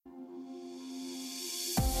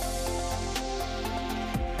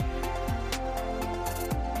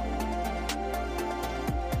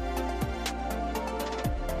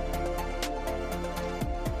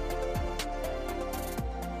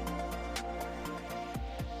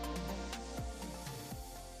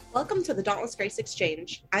Welcome to the Dauntless Grace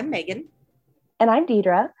Exchange. I'm Megan. And I'm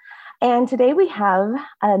Deidre. And today we have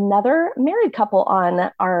another married couple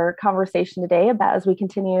on our conversation today about as we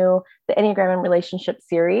continue the Enneagram and Relationship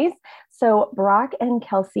series. So Brock and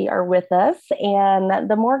Kelsey are with us, and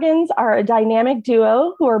the Morgans are a dynamic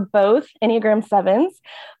duo who are both Enneagram 7s.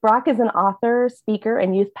 Brock is an author, speaker,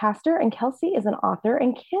 and youth pastor, and Kelsey is an author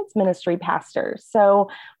and kids ministry pastor.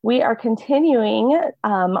 So we are continuing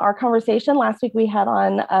our conversation. Last week we had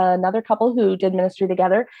on another couple who did ministry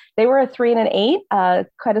together. They were a 3 and an 8,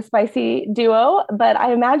 quite a spicy duo, but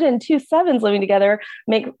I imagine 2 7s living together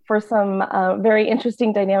make for some very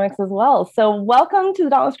interesting dynamics as well. So welcome to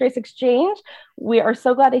the Dauntless Grace Exchange. We are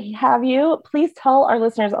so glad to have you. Please tell our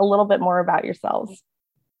listeners a little bit more about yourselves.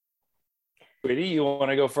 Sweetie, you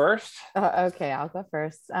want to go first? Okay, I'll go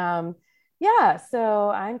first. So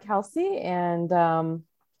I'm Kelsey, and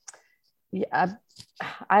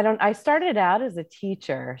I started out as a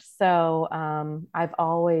teacher, so I've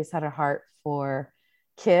always had a heart for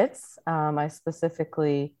kids. I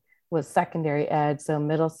specifically was secondary ed, so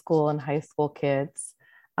middle school and high school kids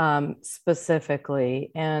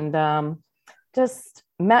specifically, and just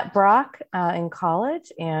met Brock in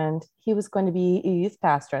college, and he was going to be a youth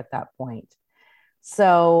pastor at that point.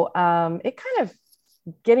 So it kind of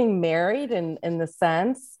getting married in the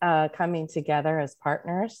sense, coming together as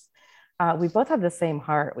partners. We both have the same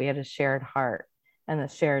heart. We had a shared heart and a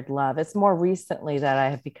shared love. It's more recently that I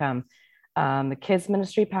have become the kids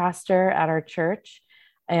ministry pastor at our church.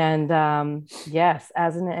 And yes,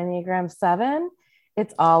 as an Enneagram 7,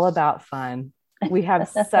 it's all about fun. We have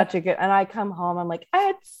such a good, and I come home, I'm like, I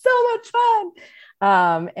had so much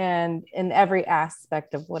fun. And in every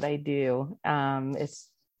aspect of what I do, it's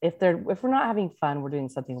if we're not having fun, we're doing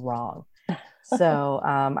something wrong. So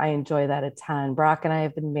I enjoy that a ton. Brock and I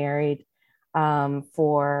have been married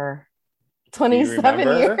for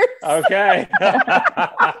 27 years. Okay.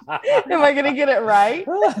 Am I going to get it right?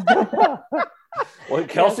 Well,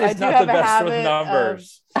 Kelsey's not the best with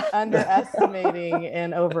numbers. Underestimating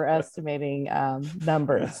and overestimating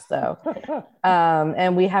numbers. So,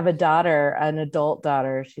 and we have a daughter, an adult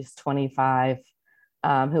daughter. She's 25,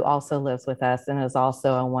 who also lives with us and is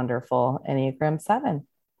also a wonderful Enneagram 7.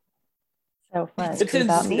 So fun. It's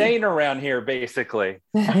insane around here, basically.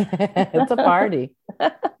 It's a party.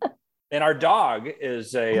 And our dog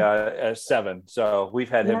is a 7, so we've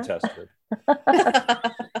had him tested.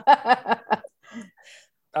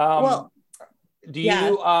 Well, did you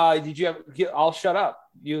have, I'll shut up.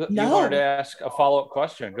 You wanted to ask a follow-up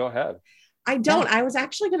question. Go ahead. I don't. I was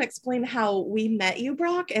actually going to explain how we met you,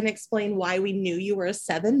 Brock, and explain why we knew you were a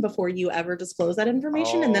 7 before you ever disclosed that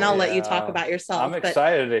information. And then I'll let you talk about yourself. I'm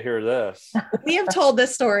excited to hear this. We have told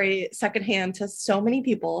this story secondhand to so many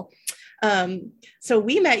people. So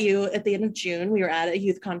we met you at the end of June. We were at a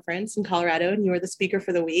youth conference in Colorado, and you were the speaker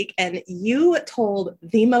for the week, and you told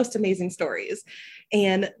the most amazing stories.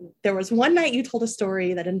 And there was one night you told a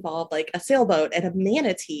story that involved like a sailboat and a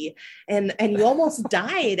manatee, and you almost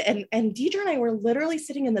died. And Deidre and I were literally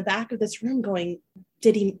sitting in the back of this room going,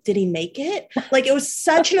 did he make it? Like, it was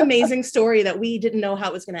such an amazing story that we didn't know how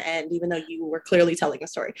it was going to end, even though you were clearly telling the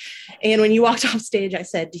story. And when you walked off stage, I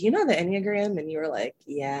said, do you know the Enneagram? And you were like,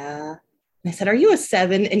 yeah. And I said, are you a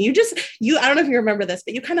 7? And you I don't know if you remember this,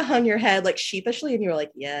 but you kind of hung your head like sheepishly, and you were like,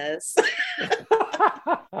 yes.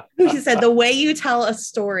 He said, the way you tell a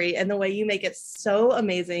story and the way you make it so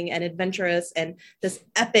amazing and adventurous and this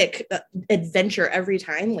epic adventure every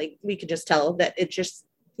time, like we could just tell that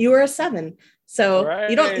you were a 7. So right.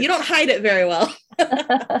 you don't hide it very well.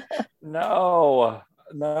 No,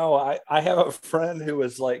 I have a friend who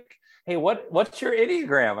was like, hey, what's your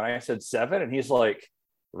Enneagram? And I said 7. And he's like,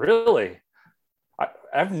 really?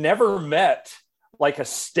 I've never met like a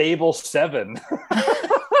stable 7.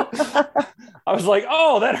 I was like,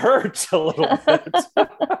 oh, that hurts a little bit.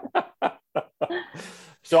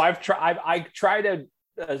 So I try to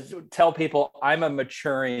tell people I'm a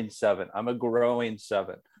maturing 7. I'm a growing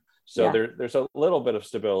 7. So there's a little bit of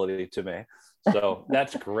stability to me. So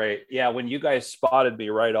that's great. Yeah. When you guys spotted me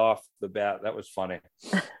right off the bat, that was funny.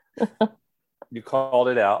 You called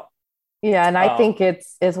it out. Yeah. And I think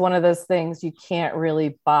it's one of those things you can't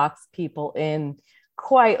really box people in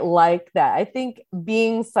quite like that. I think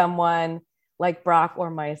being someone like Brock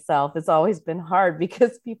or myself, it's always been hard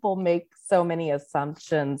because people make so many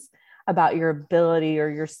assumptions about your ability or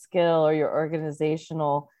your skill or your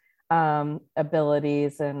organizational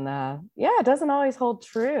abilities. And it doesn't always hold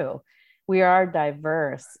true. We are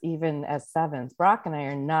diverse, even as 7s. Brock and I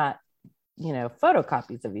are not,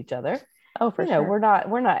 photocopies of each other. Oh, for sure.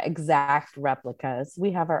 We're not exact replicas.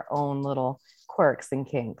 We have our own little quirks and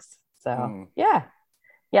kinks. So yeah.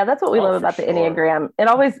 Yeah, that's what we love for about the sure. Enneagram.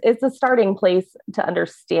 It's a starting place to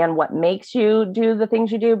understand what makes you do the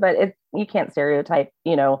things you do, but you can't stereotype,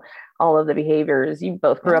 all of the behaviors. You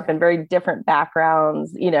both grew up in very different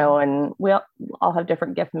backgrounds, and we all have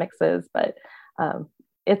different gift mixes, but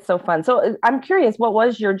it's so fun. So I'm curious, what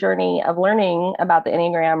was your journey of learning about the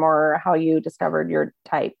Enneagram, or how you discovered your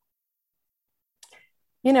type?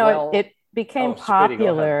 It became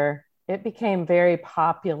popular. It became very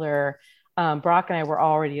popular. Brock and I were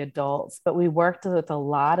already adults, but we worked with a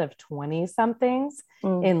lot of 20 somethings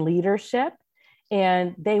in leadership,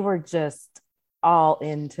 and they were just all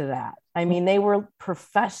into that. I mean, they were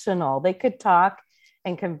professional. They could talk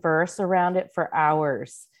and converse around it for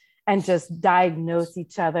hours and just diagnose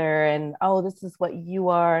each other. And, oh, this is what you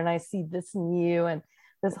are. And I see this in you, and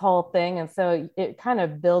this whole thing. And so it kind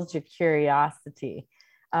of builds your curiosity.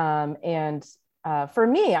 For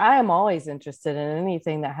me, I am always interested in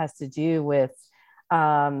anything that has to do with,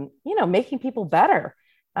 making people better,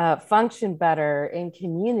 function better in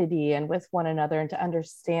community and with one another, and to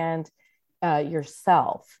understand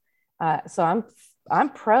yourself. So I'm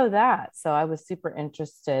pro that. So I was super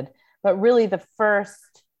interested. But really, the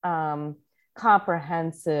first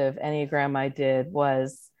comprehensive Enneagram I did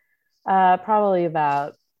was probably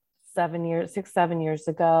about 7 years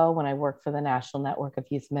ago, when I worked for the National Network of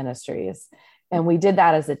Youth Ministries. And we did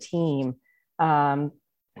that as a team to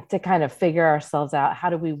kind of figure ourselves out. How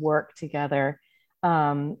do we work together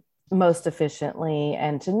most efficiently,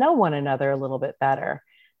 and to know one another a little bit better?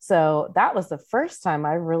 So that was the first time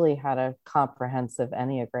I really had a comprehensive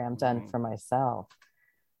Enneagram done for myself.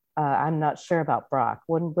 I'm not sure about Brock.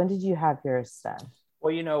 When did you have yours done?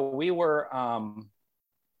 Well,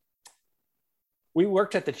 we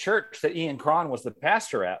worked at the church that Ian Cron was the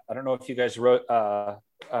pastor at. I don't know if you guys read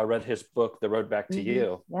his book, The Road Back to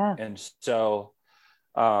You. Yeah. And so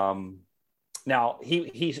now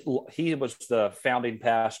he was the founding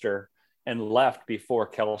pastor and left before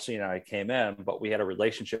Kelsey and I came in, but we had a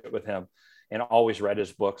relationship with him and always read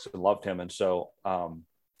his books and loved him. And so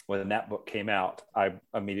when that book came out, I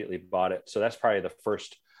immediately bought it. So that's probably the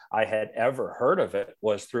first I had ever heard of it,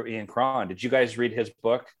 was through Ian Cron. Did you guys read his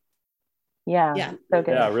book? Yeah. So good.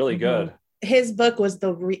 Yeah, really good. His book was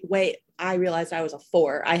the way I realized I was a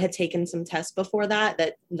 4. I had taken some tests before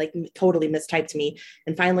that like totally mistyped me.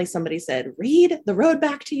 And finally somebody said, read The Road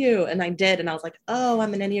Back to You. And I did. And I was like, oh,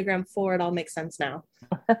 I'm an Enneagram 4. It all makes sense now.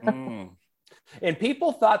 And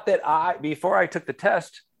people thought that before I took the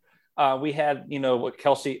test, we had,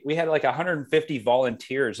 Kelsey, we had like 150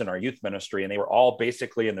 volunteers in our youth ministry, and they were all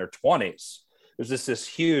basically in their 20s. It was this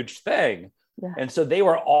huge thing. Yeah. And so they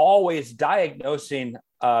were always diagnosing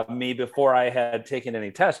me before I had taken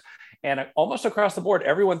any tests. And almost across the board,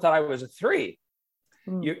 everyone thought I was a 3.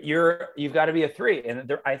 You've got to be a 3.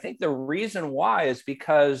 And I think the reason why is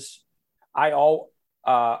because I'm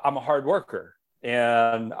a hard worker,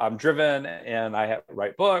 and I'm driven, and I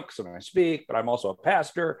write books, and I speak, but I'm also a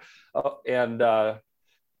pastor.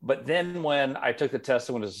 But then when I took the test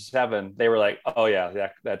and was a 7, they were like, oh yeah,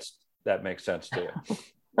 that makes sense too.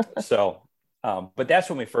 So, but that's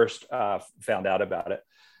when we first found out about it.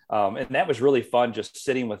 And that was really fun, just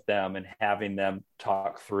sitting with them and having them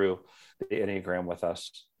talk through the Enneagram with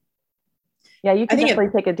us. Yeah, you can definitely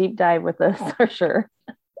take a deep dive with us for sure.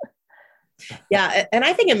 Yeah. And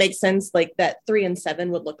I think it makes sense, like that 3 and 7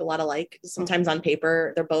 would look a lot alike. Sometimes on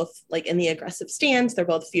paper, they're both like in the aggressive stance. They're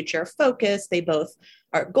both future focused. They both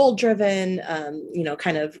are goal driven,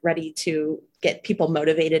 kind of ready to get people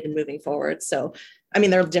motivated and moving forward. So, I mean,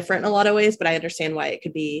 they're different in a lot of ways, but I understand why it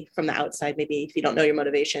could be from the outside. Maybe if you don't know your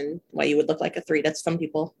motivation, why you would look like a 3 to some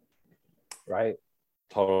people. Right.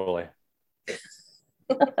 Totally.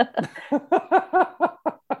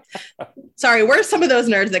 Sorry, we're some of those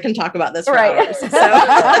nerds that can talk about this for right. hours. So.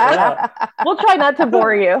 We'll try not to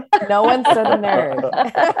bore you. No one said a nerd.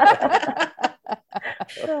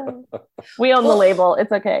 We own the label.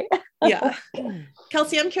 It's okay. Yeah.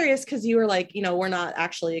 Kelsey, I'm curious, because you were like, we're not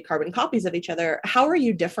actually carbon copies of each other. How are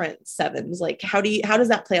you different 7s? Like, how does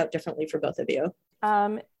that play out differently for both of you?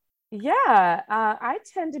 I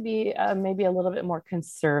tend to be maybe a little bit more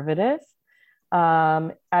conservative.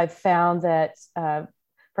 I've found that,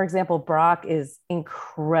 for example, Brock is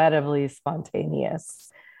incredibly spontaneous,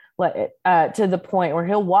 to the point where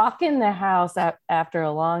he'll walk in the house after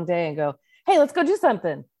a long day and go, hey, let's go do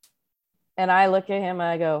something. And I look at him and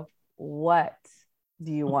I go, what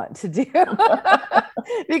do you want to do?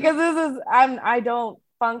 Because I don't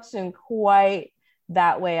function quite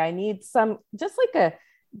that way. I need just like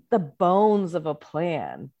the bones of a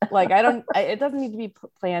plan. Like it doesn't need to be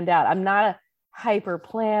planned out. I'm not a hyper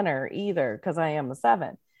planner either, because I am a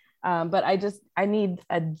 7. But I need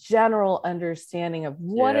a general understanding of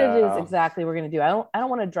what it is exactly we're going to do. I don't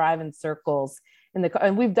want to drive in circles in the car.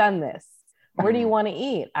 And we've done this. Where do you want to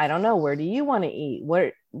eat? I don't know. Where do you want to eat?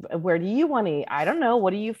 Where do you want to eat? I don't know.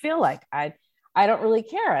 What do you feel like? I don't really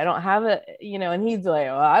care. I don't have it, and he's like,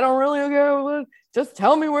 well, I don't really care. Just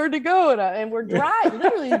tell me where to go. And we're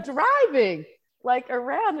literally driving like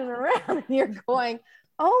around and around. And you're going,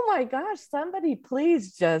 oh my gosh, somebody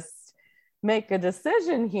please just make a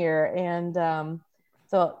decision here. And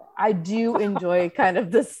so I do enjoy kind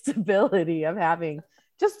of the stability of having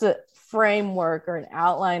just a framework or an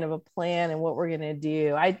outline of a plan and what we're going to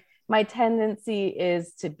do. My tendency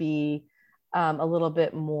is to be a little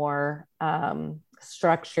bit more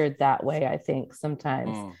structured that way, I think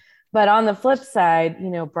sometimes. But on the flip side,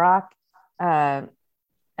 Brock, and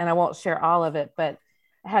I won't share all of it, but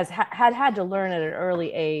had to learn at an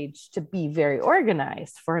early age to be very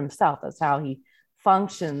organized for himself. That's how he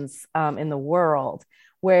functions in the world,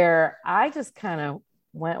 where I just kind of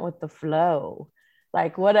went with the flow,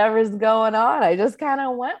 like whatever's going on, I just kind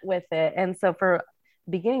of went with it. And so for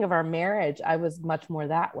the beginning of our marriage, I was much more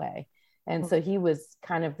that way. And so he was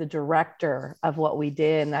kind of the director of what we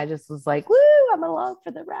did. And I just was like, woo, I'm along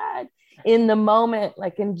for the ride in the moment,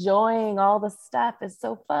 like enjoying all the stuff is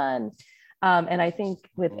so fun. And I think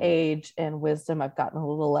with age and wisdom, I've gotten a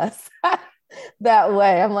little less that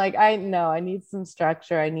way. I'm like, I know I need some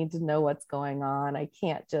structure. I need to know what's going on. I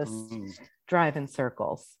can't just drive in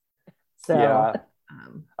circles. So yeah,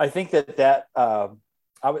 I think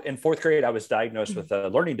in fourth grade, I was diagnosed with a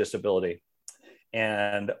learning disability,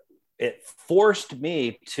 and it forced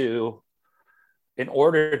me to, in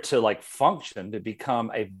order to like function, to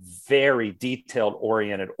become a very detailed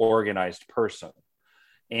oriented, organized person.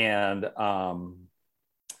 And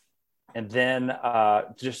then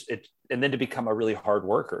to become a really hard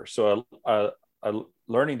worker. So a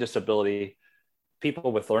learning disability,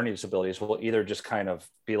 people with learning disabilities will either just kind of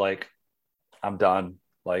be like, I'm done.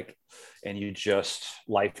 Like, and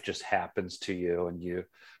life just happens to you. And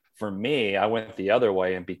for me, I went the other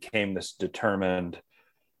way and became this determined,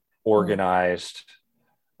 organized.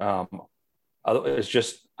 It's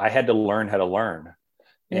just, I had to learn how to learn.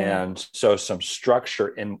 Yeah. And so some structure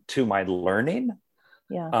into my learning,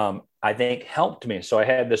 I think helped me. So I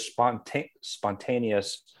had this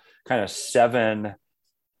spontaneous kind of 7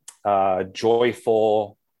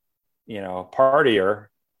 joyful, partier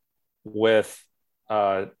with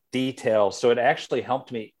details. So it actually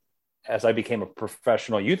helped me as I became a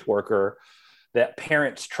professional youth worker, that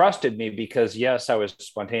parents trusted me because yes, I was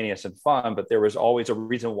spontaneous and fun, but there was always a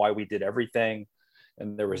reason why we did everything.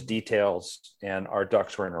 And there was details and our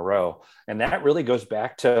ducks were in a row. And that really goes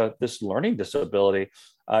back to this learning disability.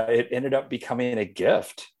 It ended up becoming a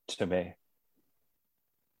gift to me.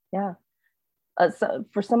 Yeah. So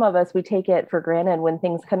for some of us, we take it for granted when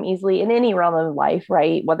things come easily in any realm of life,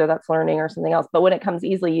 right? Whether that's learning or something else. But when it comes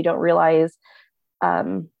easily, you don't realize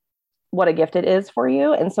what a gift it is for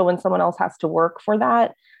you. And so when someone else has to work for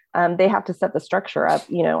that, they have to set the structure up.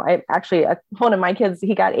 I actually, one of my kids,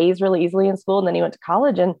 he got A's really easily in school, and then he went to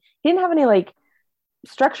college and he didn't have any like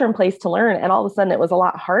structure in place to learn. And all of a sudden it was a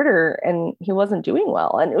lot harder and he wasn't doing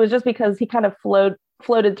well. And it was just because he kind of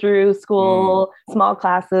floated through school, small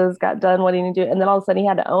classes, got done what he needed to do. And then all of a sudden he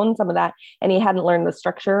had to own some of that and he hadn't learned the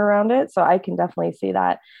structure around it. So I can definitely see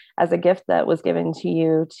that as a gift that was given to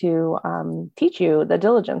you to teach you the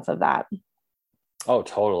diligence of that. Oh,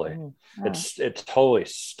 totally. Yeah. It totally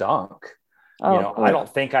stunk. Oh, I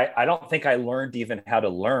don't think I learned even how to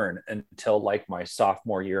learn until like my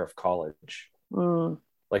sophomore year of college.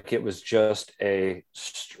 Like it was just a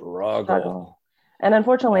struggle. And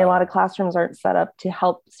unfortunately, a lot of classrooms aren't set up to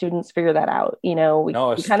help students figure that out. We kind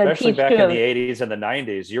of especially back in the 80s and the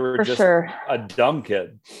 90s, you were just a dumb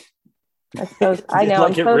kid. I suppose. I know.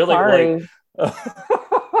 I'm so sorry.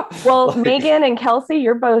 Well, Megan and Kelsey,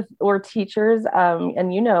 you're both teachers,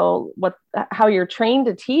 and how you're trained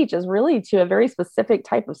to teach is really to a very specific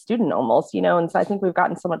type of student almost, and so I think we've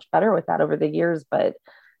gotten so much better with that over the years. But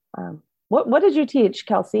what did you teach,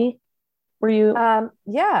 Kelsey? Were you?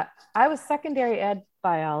 Yeah, I was secondary ed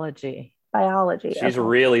biology. She's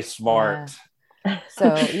really smart. Yeah.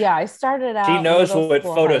 So yeah, I started out. She knows what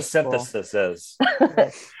photosynthesis is.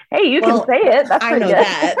 Hey, you can say it. That's I know good.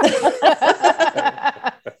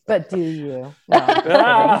 that. But do you? No,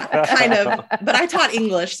 kind of. But I taught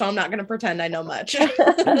English, so I'm not going to pretend I know much.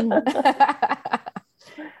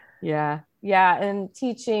 Yeah. And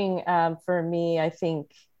teaching for me, I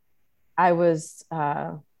think I was,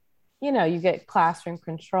 you get classroom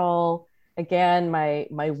control. Again, my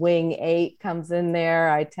wing 8 comes in there.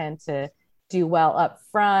 I tend to do well up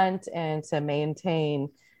front and to maintain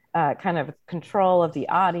kind of control of the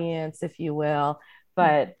audience, if you will.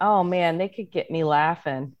 But oh man, they could get me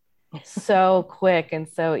laughing so quick and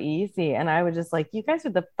so easy. And I would just like, you guys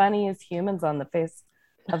are the funniest humans on the face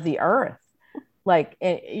of the earth. Like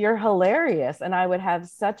you're hilarious. And I would have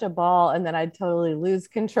such a ball, and then I'd totally lose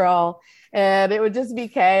control and it would just be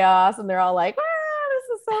chaos. And they're all like,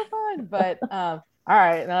 this is so fun. But all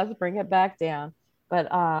right, now let's bring it back down. But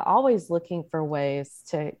always looking for ways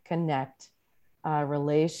to connect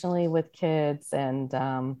relationally with kids, and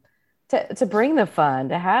to bring the fun,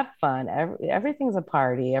 to have fun. Everything's a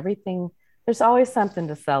party. There's always something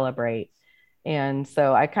to celebrate. And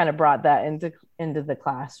so I kind of brought that into the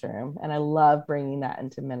classroom, and I love bringing that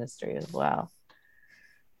into ministry as well.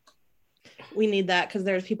 We need that, because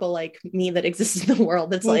there's people like me that exist in the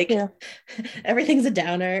world that's like, everything's a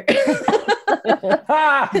downer.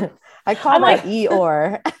 I call that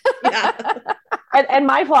Eeyore. Yeah. And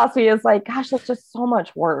my philosophy is like, gosh, that's just so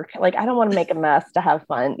much work. Like, I don't want to make a mess to have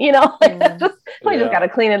fun, you know, like we just got to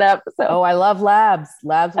clean it up. So, I love labs.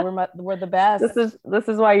 Labs were the best. This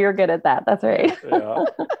is why you're good at that. That's right. Yeah.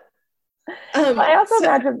 I also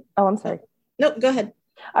imagine, I'm sorry. No, go ahead.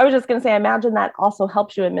 I was just going to say, I imagine that also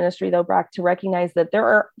helps you in ministry though, Brock, to recognize that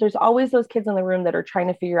there's always those kids in the room that are trying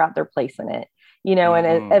to figure out their place in it, you know,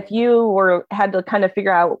 and if you had to kind of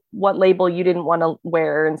figure out what label you didn't want to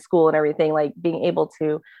wear in school and everything, like being able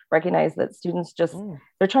to recognize that students just,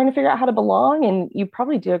 they're trying to figure out how to belong. And you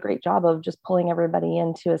probably do a great job of just pulling everybody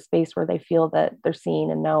into a space where they feel that they're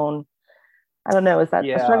seen and known. I don't know. Is that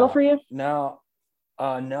a struggle for you? No,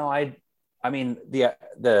 I mean, the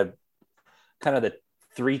kind of the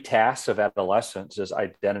three tasks of adolescence is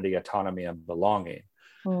identity, autonomy, and belonging.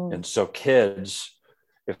 And so kids,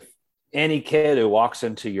 if any kid who walks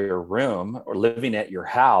into your room or living at your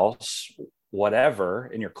house,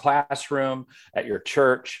 whatever, in your classroom, at your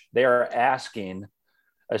church, they are asking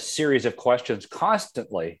a series of questions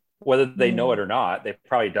constantly, whether they know it or not. They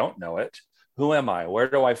probably don't know it. Who am I? Where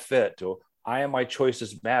do I fit? Do I and my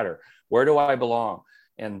choices matter? Where do I belong?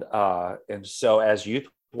 And so as youth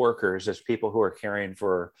workers, as people who are caring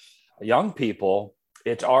for young people,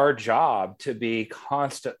 it's our job to be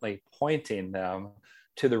constantly pointing them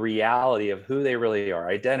to the reality of who they really are,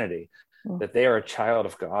 identity, that they are a child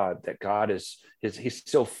of God, that God he's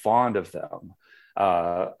so fond of them.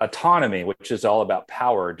 Autonomy, which is all about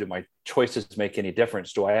power. Do my choices make any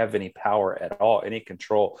difference? Do I have any power at all, any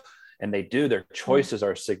control? And they do. Their choices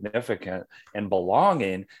are significant. And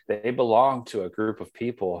belonging, they belong to a group of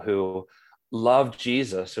people who love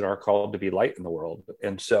Jesus and are called to be light in the world.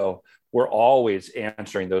 And so we're always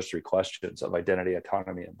answering those three questions of identity,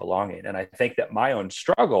 autonomy, and belonging. And I think that my own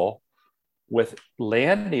struggle with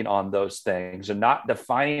landing on those things and not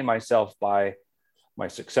defining myself by my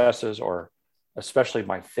successes or especially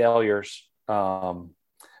my failures,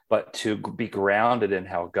 but to be grounded in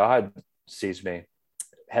how God sees me,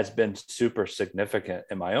 has been super significant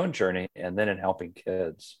in my own journey and then in helping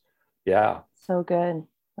kids. Yeah. So good.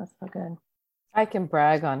 That's so good. I can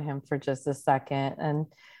brag on him for just a second. And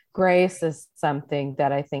grace is something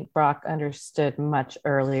that I think Brock understood much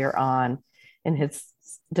earlier on in his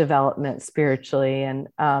development spiritually. And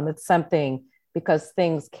it's something, because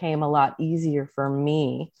things came a lot easier for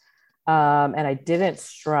me. And I didn't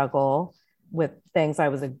struggle with things. I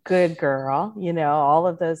was a good girl, you know, all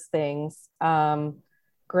of those things.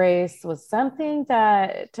 Grace was something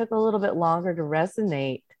that took a little bit longer to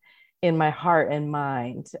resonate in my heart and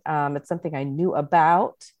mind. It's something I knew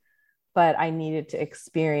about, but I needed to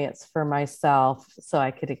experience for myself so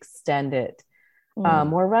I could extend it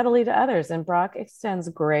more readily to others. And Brock extends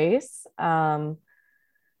grace so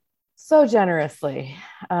generously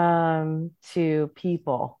to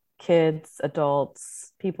people, kids,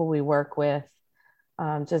 adults, people we work with,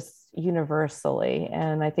 just universally.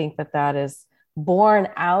 And I think that is born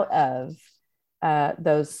out of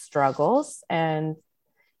those struggles, and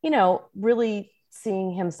you know, really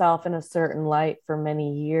seeing himself in a certain light for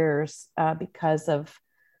many years because of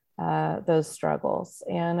those struggles.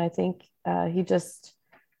 And I think he just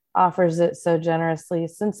offers it so generously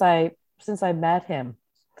since I met him.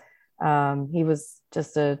 He was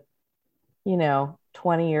just a,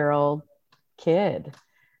 20-year-old kid,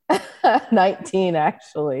 19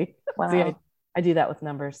 actually. Wow. See, I do that with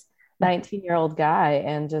numbers. 19-year-old guy,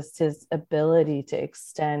 and just his ability to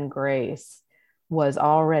extend grace was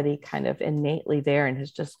already kind of innately there and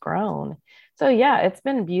has just grown. So yeah, it's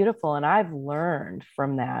been beautiful. And I've learned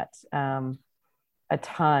from that a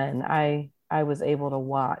ton. I was able to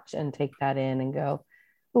watch and take that in and go,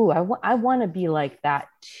 ooh, I want to be like that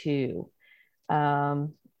too.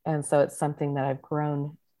 And so it's something that I've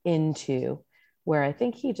grown into, where I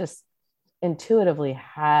think he just intuitively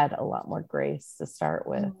had a lot more grace to start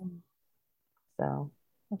with. So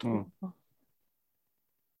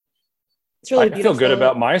it's really I beautiful. feel good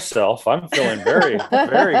about myself. I'm feeling very,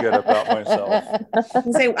 very good about myself.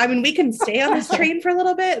 I mean, we can stay on this train for a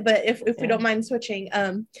little bit, but if we don't mind switching.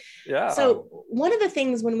 So one of the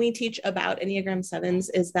things when we teach about Enneagram 7s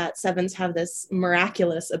is that 7s have this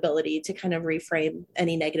miraculous ability to kind of reframe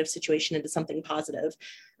any negative situation into something positive.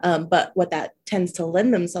 But what that tends to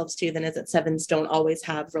lend themselves to then is that 7s don't always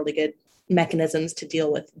have really good mechanisms to deal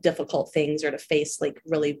with difficult things or to face like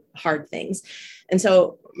really hard things. And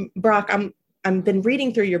so, Brock, I've been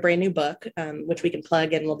reading through your brand new book, which we can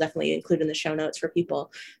plug and we'll definitely include in the show notes for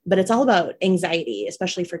people, but it's all about anxiety,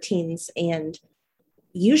 especially for teens. And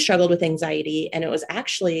you struggled with anxiety, and it was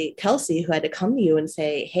actually Kelsey who had to come to you and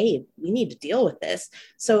say, hey, we need to deal with this.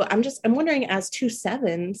 So I'm wondering, as 2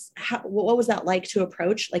 7s, what was that like to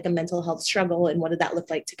approach like a mental health struggle? And what did that look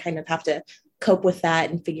like to kind of have to cope with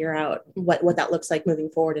that and figure out what that looks like moving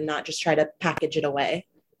forward and not just try to package it away?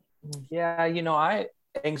 Yeah,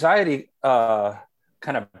 anxiety kind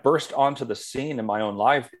of burst onto the scene in my own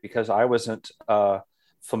life because I wasn't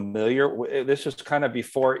familiar. This was kind of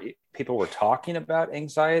before people were talking about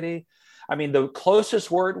anxiety. I mean, the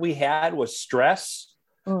closest word we had was stress.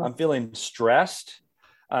 I'm feeling stressed.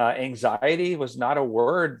 Anxiety was not a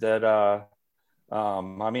word that,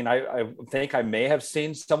 I think I may have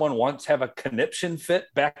seen someone once have a conniption fit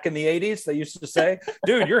back in the 80s. They used to say,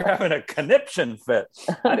 dude, you're having a conniption fit.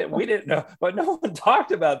 We didn't know, but no one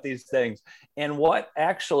talked about these things. And what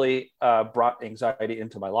actually brought anxiety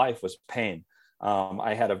into my life was pain.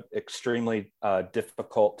 I had an extremely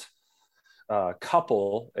difficult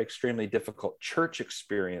couple, extremely difficult church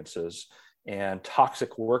experiences and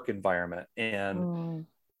toxic work environment. And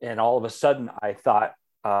all of a sudden I thought,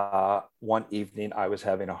 one evening I was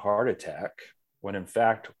having a heart attack when in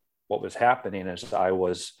fact what was happening is I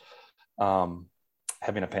was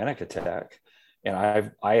having a panic attack.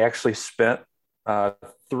 And I actually spent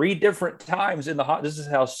 3 different times in the hospital. This is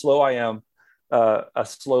how slow I am, a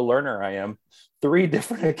slow learner I am. 3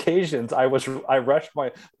 different occasions we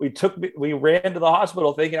ran to the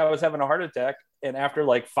hospital thinking I was having a heart attack. And after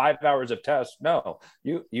like 5 hours of tests, no,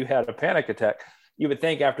 you had a panic attack. You would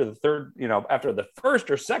think after the third, after the first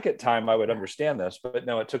or second time, I would understand this, but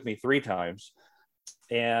no, it took me 3 times.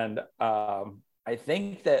 And I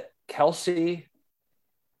think that Kelsey,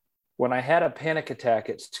 when I had a panic attack,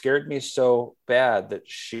 it scared me so bad that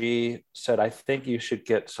she said, I think you should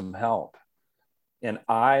get some help. And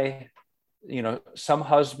some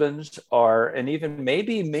husbands are, and even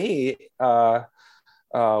maybe me,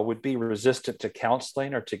 would be resistant to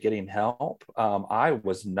counseling or to getting help. I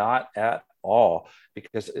was not at all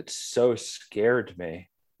because it so scared me.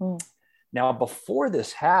 Now, before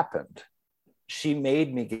this happened, she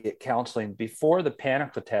made me get counseling. Before the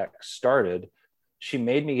panic attack started, she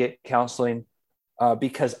made me get counseling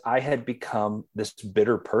because I had become this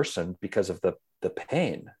bitter person because of the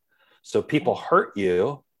pain. So people hurt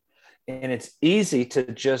you, and it's easy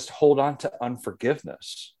to just hold on to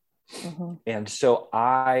unforgiveness. And so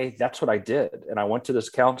that's what I did. And I went to this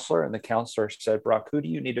counselor, and the counselor said, Brock, who do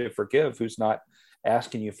you need to forgive? Who's not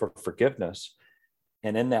asking you for forgiveness?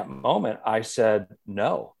 And in that moment, I said,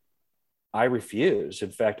 no, I refuse.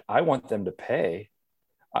 In fact, I want them to pay.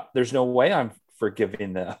 There's no way I'm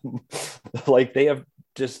forgiving them. Like, they have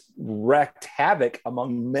just wreaked havoc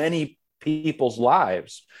among many people's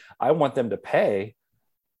lives. I want them to pay.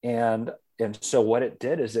 And so what it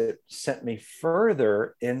did is it sent me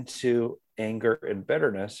further into anger and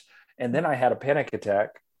bitterness. And then I had a panic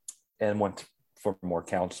attack and went for more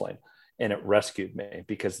counseling, and it rescued me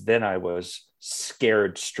because then I was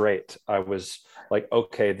scared straight. I was like,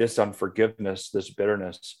 okay, this unforgiveness, this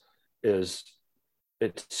bitterness it's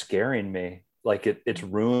scaring me. Like it's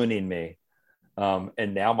ruining me.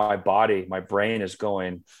 And now my brain is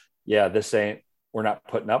going, yeah, we're not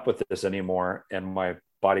putting up with this anymore. And my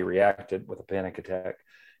body reacted with a panic attack.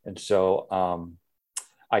 And so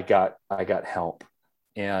I got help.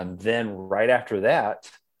 And then right after that,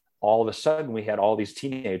 all of a sudden we had all these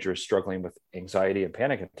teenagers struggling with anxiety and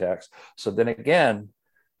panic attacks. So then again,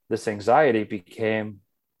 this anxiety became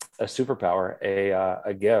a superpower,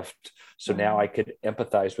 a gift. So now I could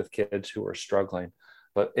empathize with kids who are struggling,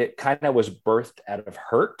 but it kind of was birthed out of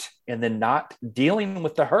hurt and then not dealing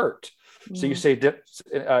with the hurt. So you say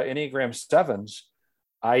Enneagram 7s,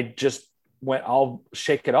 I just went, I'll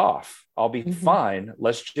shake it off. I'll be fine.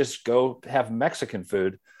 Let's just go have Mexican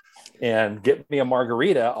food and get me a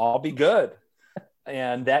margarita. I'll be good.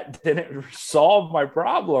 And that didn't solve my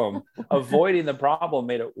problem. Avoiding the problem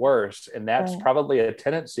made it worse. And that's probably a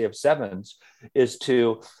tendency of 7s, is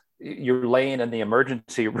to, you're laying in the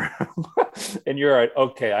emergency room and you're like,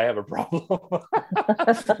 okay, I have a problem.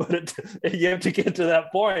 But you have to get to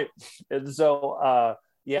that point. And so,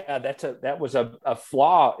 that was a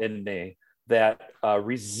flaw in me that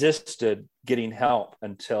resisted getting help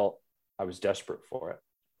until I was desperate for it.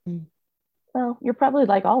 Well, you're probably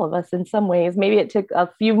like all of us in some ways. Maybe it took a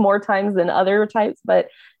few more times than other types, but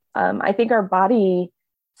I think our body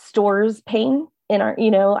stores pain in our,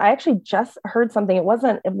 I actually just heard something. It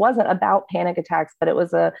wasn't about panic attacks, but it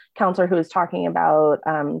was a counselor who was talking about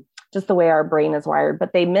just the way our brain is wired.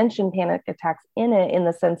 But they mentioned panic attacks in it, in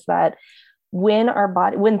the sense that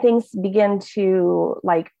when things begin to,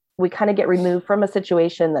 like, we kind of get removed from a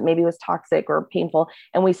situation that maybe was toxic or painful,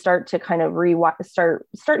 and we start to kind of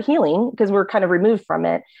start healing because we're kind of removed from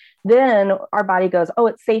it, then our body goes, oh,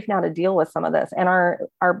 it's safe now to deal with some of this. And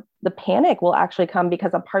the panic will actually come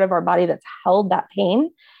because a part of our body that's held that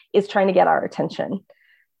pain is trying to get our attention.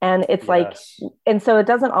 And it's like, and so it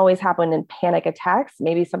doesn't always happen in panic attacks.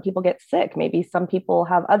 Maybe some people get sick. Maybe some people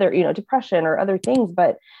have other, depression or other things,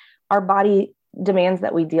 but our body demands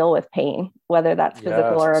that we deal with pain, whether that's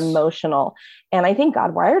physical or emotional. And I think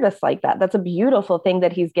God wired us like that. That's a beautiful thing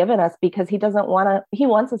that he's given us, because he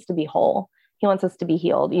wants us to be whole. He wants us to be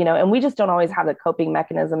healed, and we just don't always have the coping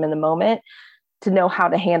mechanism in the moment to know how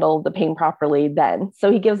to handle the pain properly then.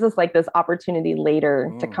 So he gives us like this opportunity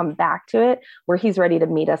later to come back to it where he's ready to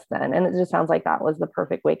meet us then. And it just sounds like that was the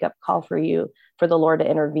perfect wake up call for you, for the Lord to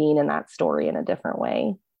intervene in that story in a different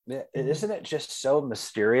way. Isn't it just so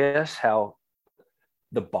mysterious how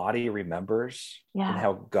the body remembers and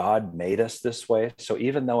how God made us this way? So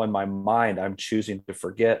even though in my mind, I'm choosing to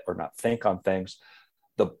forget or not think on things,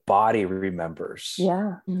 the body remembers.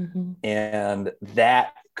 Yeah. Mm-hmm. And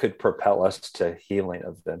that could propel us to healing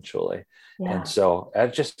eventually. Yeah. And so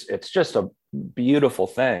it's just a beautiful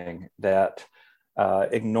thing that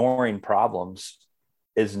ignoring problems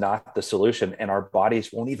is not the solution, and our bodies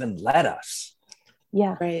won't even let us.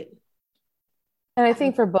 Yeah. Right. And I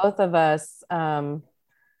think for both of us,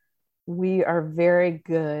 we are very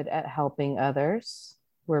good at helping others.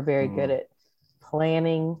 We're very good at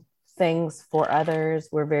planning things for others.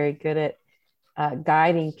 We're very good at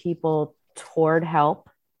guiding people toward help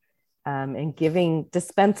and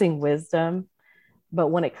dispensing wisdom. But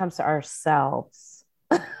when it comes to ourselves,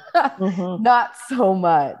 not so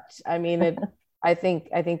much. I mean, I think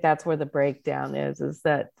that's where the breakdown is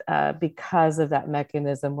that because of that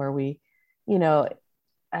mechanism where we,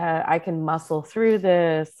 I can muscle through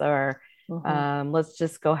this, or let's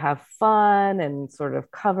just go have fun and sort of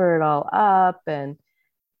cover it all up and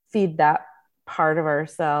feed that part of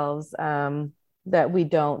ourselves, that we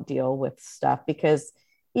don't deal with stuff. Because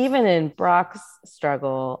even in Brock's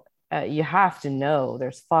struggle, you have to know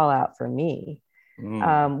there's fallout for me,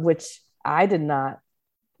 which I did not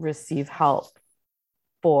receive help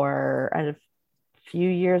for a few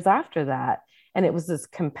years after that. And it was this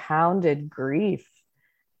compounded grief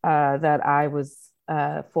that I was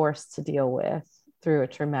forced to deal with through a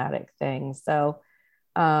traumatic thing. So,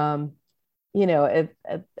 I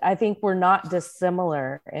think we're not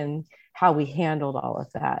dissimilar in how we handled all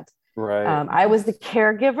of that. Right. I was the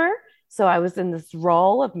caregiver. So I was in this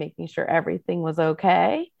role of making sure everything was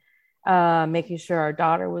okay, making sure our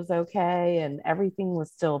daughter was okay and everything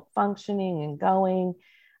was still functioning and going.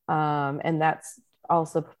 And that's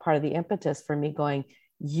also part of the impetus for me going,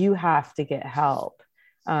 you have to get help.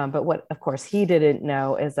 But what, of course, he didn't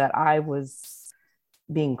know is that I was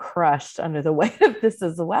being crushed under the weight of this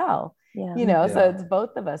as well. Yeah. So it's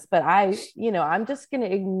both of us. But I'm just going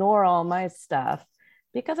to ignore all my stuff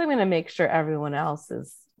because I'm going to make sure everyone else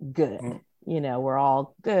is good. We're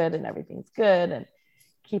all good and everything's good, and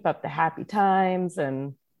keep up the happy times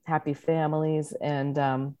and happy families.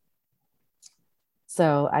 And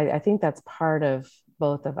so I think that's part of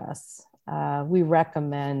both of us. We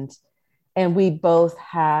recommend, and we both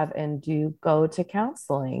have and do go to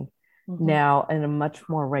counseling now in a much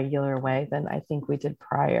more regular way than I think we did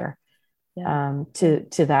prior to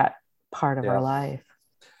that part of our life.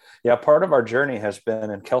 Yeah, part of our journey has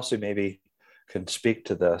been, and Kelsey maybe can speak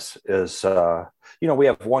to this, is, we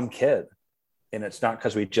have one kid, and it's not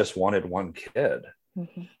because we just wanted one kid.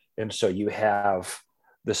 And so you have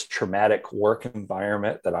this traumatic work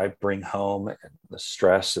environment that I bring home, and the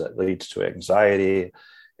stress that leads to anxiety.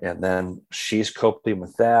 And then she's coping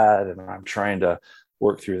with that, and I'm trying to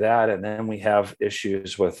work through that. And then we have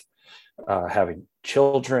issues with having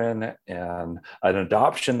children and an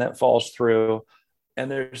adoption that falls through. And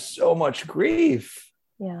there's so much grief.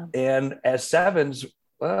 Yeah. And as sevens,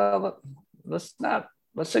 well,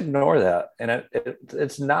 let's ignore that. And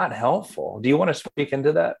it's not helpful. Do you want to speak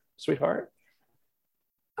into that, sweetheart?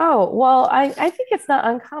 Oh, well, I think it's not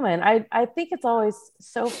uncommon. I think it's always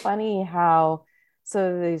so funny how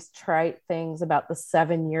so these trite things about the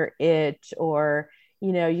 7-year itch, or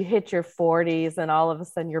you hit your 40s and all of a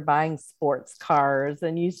sudden you're buying sports cars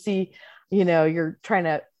and you see, you're trying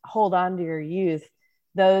to hold on to your youth.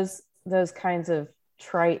 Those kinds of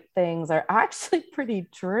trite things are actually pretty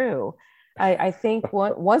true. I think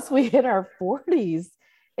once we hit our 40s,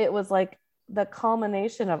 it was like the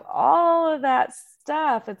culmination of all of that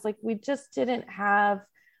stuff. It's like we just didn't have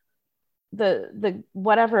the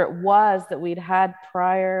whatever it was that we'd had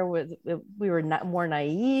prior. We were not more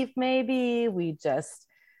naive, maybe. We just,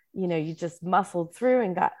 you just muscled through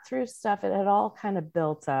and got through stuff. It had all kind of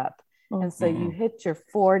built up. And so you hit your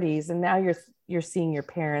 40s and now you're seeing your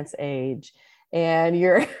parents age, and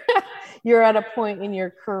you're you're at a point in your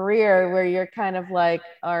career where you're kind of like,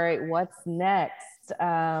 all right, what's next?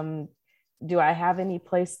 Do I have any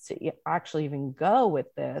place to actually even go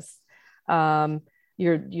with this?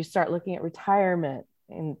 You start looking at retirement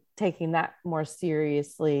and taking that more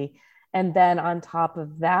seriously. And then on top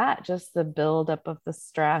of that, just the buildup of the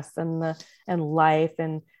stress and life.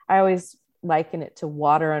 And I always liken it to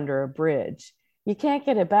water under a bridge. You can't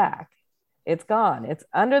get it back. It's gone. It's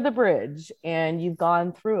under the bridge, and you've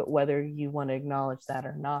gone through it, whether you want to acknowledge that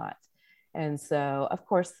or not. And so, of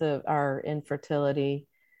course, our infertility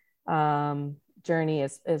journey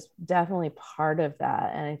is definitely part of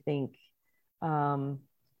that. And I think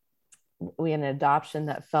we had an adoption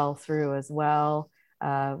that fell through as well.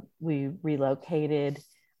 We relocated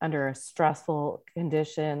under a stressful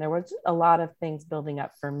condition. There was a lot of things building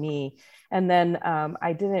up for me. And then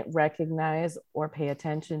I didn't recognize or pay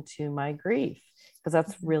attention to my grief, because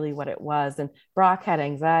that's really what it was. And Brock had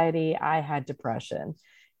anxiety. I had depression,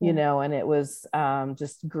 and it was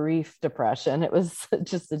just grief depression. It was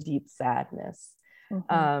just a deep sadness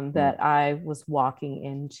that I was walking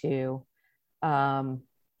into. And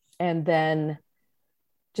then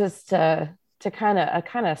just to kind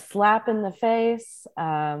of slap in the face,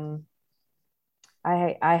 I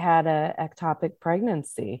had a ectopic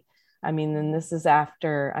pregnancy. I mean, and this is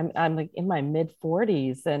after I'm like in my mid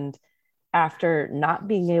 40s, and after not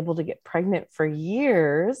being able to get pregnant for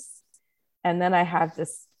years. And then I have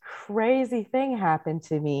this crazy thing happen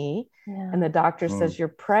to me. Yeah. And the doctor says, you're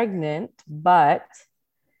pregnant,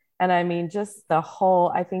 and I mean, just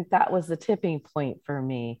I think that was the tipping point for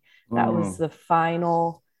me. That was the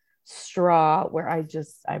final straw where I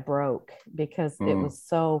broke, because it was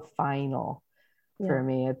so final for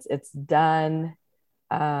me. It's done.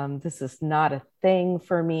 This is not a thing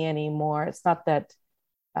for me anymore. It's not that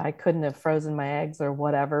I couldn't have frozen my eggs or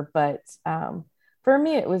whatever, but for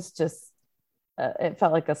me, it was just, it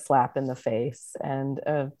felt like a slap in the face and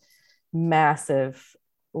a massive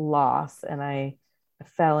loss. And I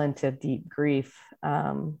fell into deep grief.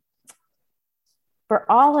 For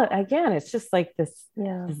all of, again, it's just like this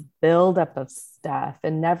buildup of stuff,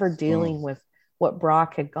 and never dealing with what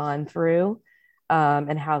Brock had gone through,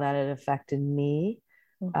 and how that had affected me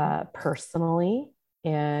personally,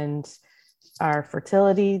 and our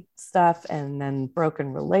fertility stuff, and then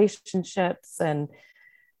broken relationships, and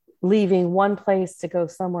leaving one place to go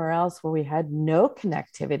somewhere else where we had no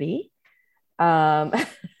connectivity,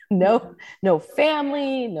 no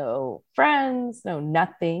family, no friends, no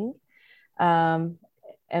nothing.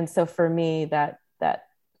 And so for me, that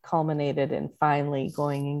culminated in finally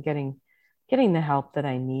going and getting the help that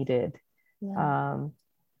I needed. Yeah.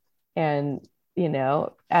 And,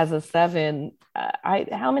 as a 7,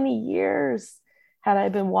 how many years had I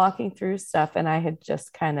been walking through stuff, and I had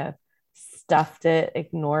just kind of stuffed it,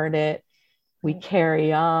 ignored it. We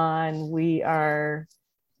carry on. We are,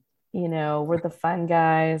 we're the fun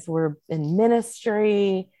guys. We're in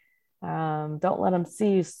ministry. Don't let them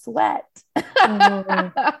see you sweat. Just keep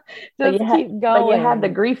going. But you had the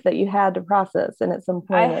grief that you had to process, and at some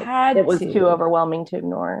point it was too overwhelming to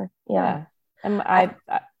ignore. Yeah. And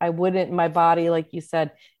I wouldn't, my body, like you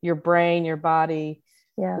said, your brain, your body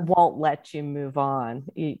won't let you move on.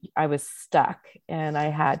 I was stuck, and I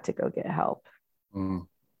had to go get help.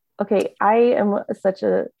 Okay, I'm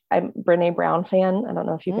Brene Brown fan. I don't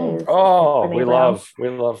know if you guys. We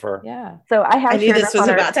love her. Yeah. So I knew this was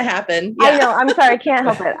about to happen. Yeah. I know. I'm sorry, I can't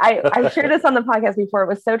help it. I shared this on the podcast before. It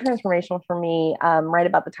was so transformational for me. Right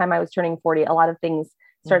about the time I was turning 40, a lot of things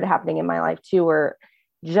started happening in my life too, where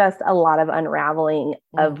just a lot of unraveling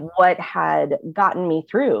of what had gotten me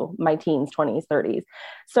through my teens, 20s, 30s.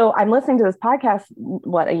 So I'm listening to this podcast,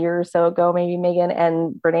 a year or so ago, maybe, Megan,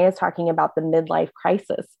 and Brene is talking about the midlife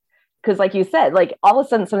crisis. Because like you said, like all of a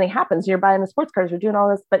sudden something happens, you're buying the sports cars, you're doing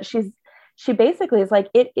all this, but she basically is like,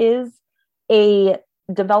 it is a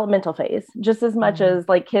developmental phase, just as much as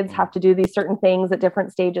like kids have to do these certain things at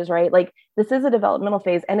different stages, right? Like this is a developmental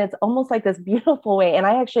phase, and it's almost like this beautiful way. And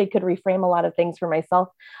I actually could reframe a lot of things for myself,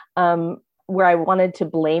 where I wanted to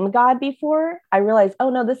blame God before. I realized, oh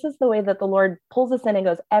no, this is the way that the Lord pulls us in and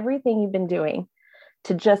goes, everything you've been doing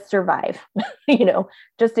to just survive,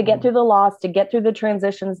 just to get through the loss, to get through the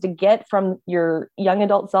transitions, to get from your young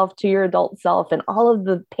adult self to your adult self, and all of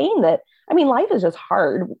the pain that, I mean, life is just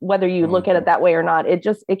hard, whether you look at it that way or not. It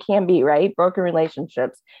can be, right? Broken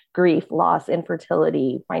relationships, grief, loss,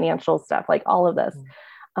 infertility, financial stuff, like all of this.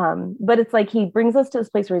 But it's like, he brings us to this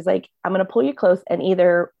place where he's like, I'm going to pull you close, and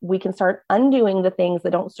either we can start undoing the things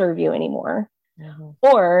that don't serve you anymore,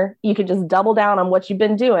 or you could just double down on what you've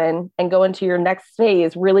been doing and go into your next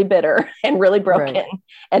phase really bitter and really broken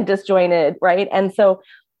and disjointed. Right. And so,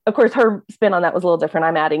 of course, her spin on that was a little different.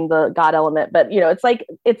 I'm adding the God element, but it's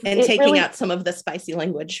taking really, out some of the spicy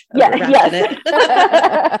language. Yes.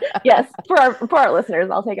 Yes. For our listeners,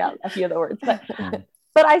 I'll take out a few of the words,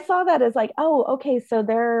 but I saw that as like, oh, okay. So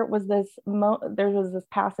there was this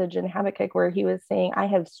passage in Habakkuk where he was saying, I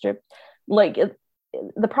have stripped, like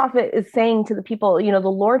the prophet is saying to the people, the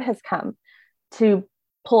Lord has come to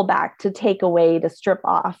pull back, to take away, to strip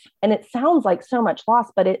off. And it sounds like so much loss,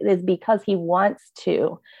 but it is because he wants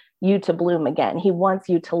you to bloom again. He wants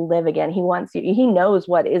you to live again. He knows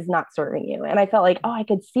what is not serving you. And I felt like, oh, I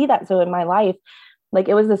could see that. So in my life, like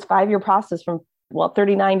it was this 5-year process from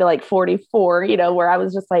 39 to like 44, where I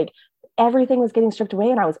was just like, everything was getting stripped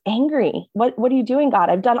away and I was angry. What are you doing, God?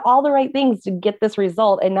 I've done all the right things to get this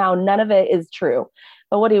result, and now none of it is true.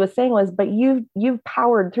 But what he was saying was, but you've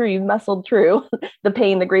powered through, you've muscled through the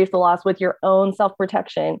pain, the grief, the loss with your own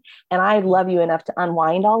self-protection. And I love you enough to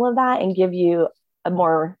unwind all of that and give you a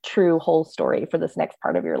more true whole story for this next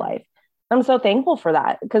part of your life. I'm so thankful for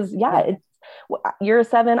that, because you're a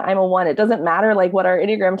 7, I'm a 1. It doesn't matter like what our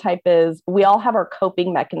Enneagram type is. We all have our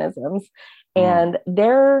coping mechanisms, and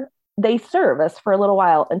they serve us for a little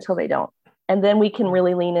while until they don't. And then we can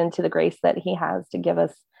really lean into the grace that he has to give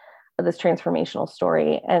us this transformational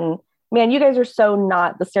story. And man, you guys are so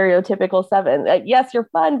not the stereotypical 7. Yes, you're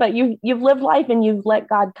fun, but you've lived life and you've let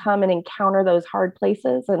God come and encounter those hard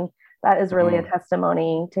places. And that is really a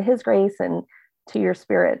testimony to his grace and to your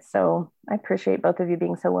spirit. So I appreciate both of you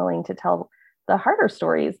being so willing to tell the harder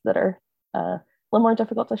stories that are a little more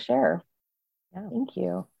difficult to share. Yeah. Thank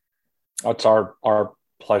you. It's our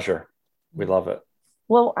pleasure. We love it.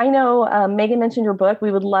 Well, I know Megan mentioned your book.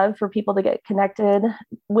 We would love for people to get connected.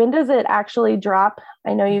 When does it actually drop?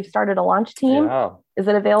 I know you've started a launch team. Yeah. Is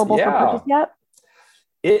it available for purchase yet?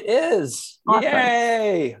 It is. Awesome.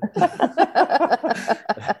 Yay.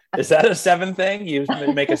 Is that a 7 thing? You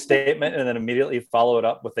make a statement and then immediately follow it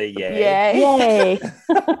up with a yay. Yay.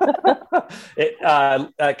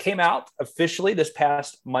 It came out officially this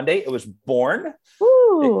past Monday. It was born.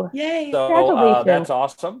 Ooh. Yay. So that's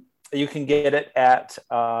awesome. You can get it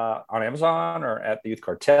on Amazon or at the Youth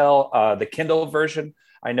Cartel. The Kindle version,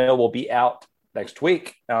 I know, will be out next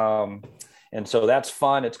week. And so that's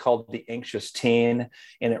fun. It's called The Anxious Teen.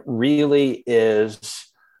 And it really is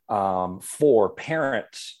for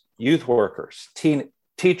parents, youth workers,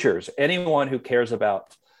 teachers, anyone who cares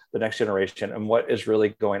about the next generation and what is really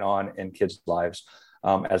going on in kids' lives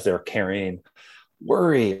as they're carrying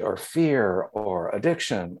worry or fear or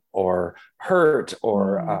addiction or hurt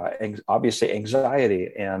or obviously anxiety,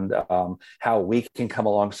 and how we can come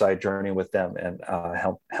alongside, journey with them, and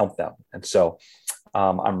help them. And so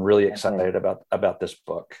I'm really excited about this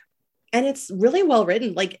book. And it's really well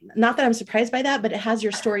written. Like, not that I'm surprised by that, but it has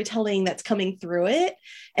your storytelling that's coming through it.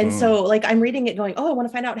 And so like, I'm reading it going, oh, I want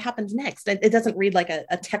to find out what happens next. It doesn't read like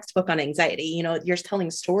a textbook on anxiety, you're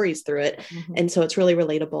telling stories through it. And so it's really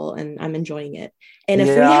relatable, and I'm enjoying it. And if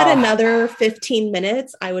we had another 15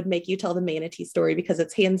 minutes, I would make you tell the manatee story, because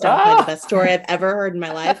it's hands down probably the best story I've ever heard in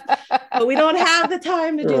my life. But we don't have the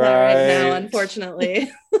time to do that right now,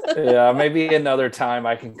 unfortunately. Yeah, maybe another time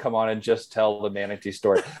I can come on and just tell the manatee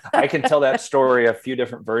story. I can tell that story a few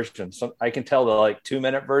different versions. So I can tell the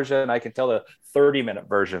 2-minute version. I can tell the 30-minute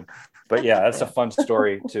version. But yeah, that's a fun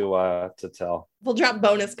story to tell. We'll drop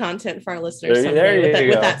bonus content for our listeners someday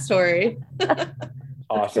with that story.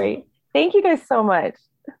 Awesome. Great. Thank you guys so much.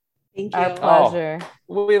 Thank you. Our pleasure.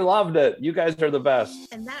 Oh, we loved it. You guys are the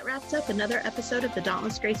best. And that wraps up another episode of the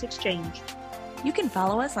Dauntless Grace Exchange. You can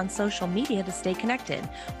follow us on social media to stay connected.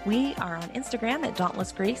 We are on Instagram at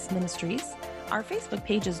Dauntless Grace Ministries. Our Facebook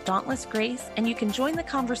page is Dauntless Grace, and you can join the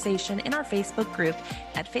conversation in our Facebook group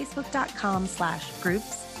at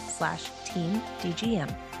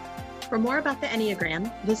facebook.com/groups/teamdgm. For more about the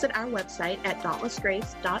Enneagram, visit our website at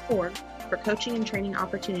dauntlessgrace.org for coaching and training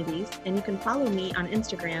opportunities, and you can follow me on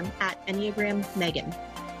Instagram at Enneagram Megan.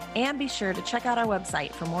 And be sure to check out our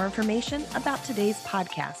website for more information about today's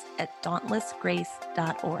podcast at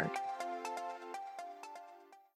dauntlessgrace.org.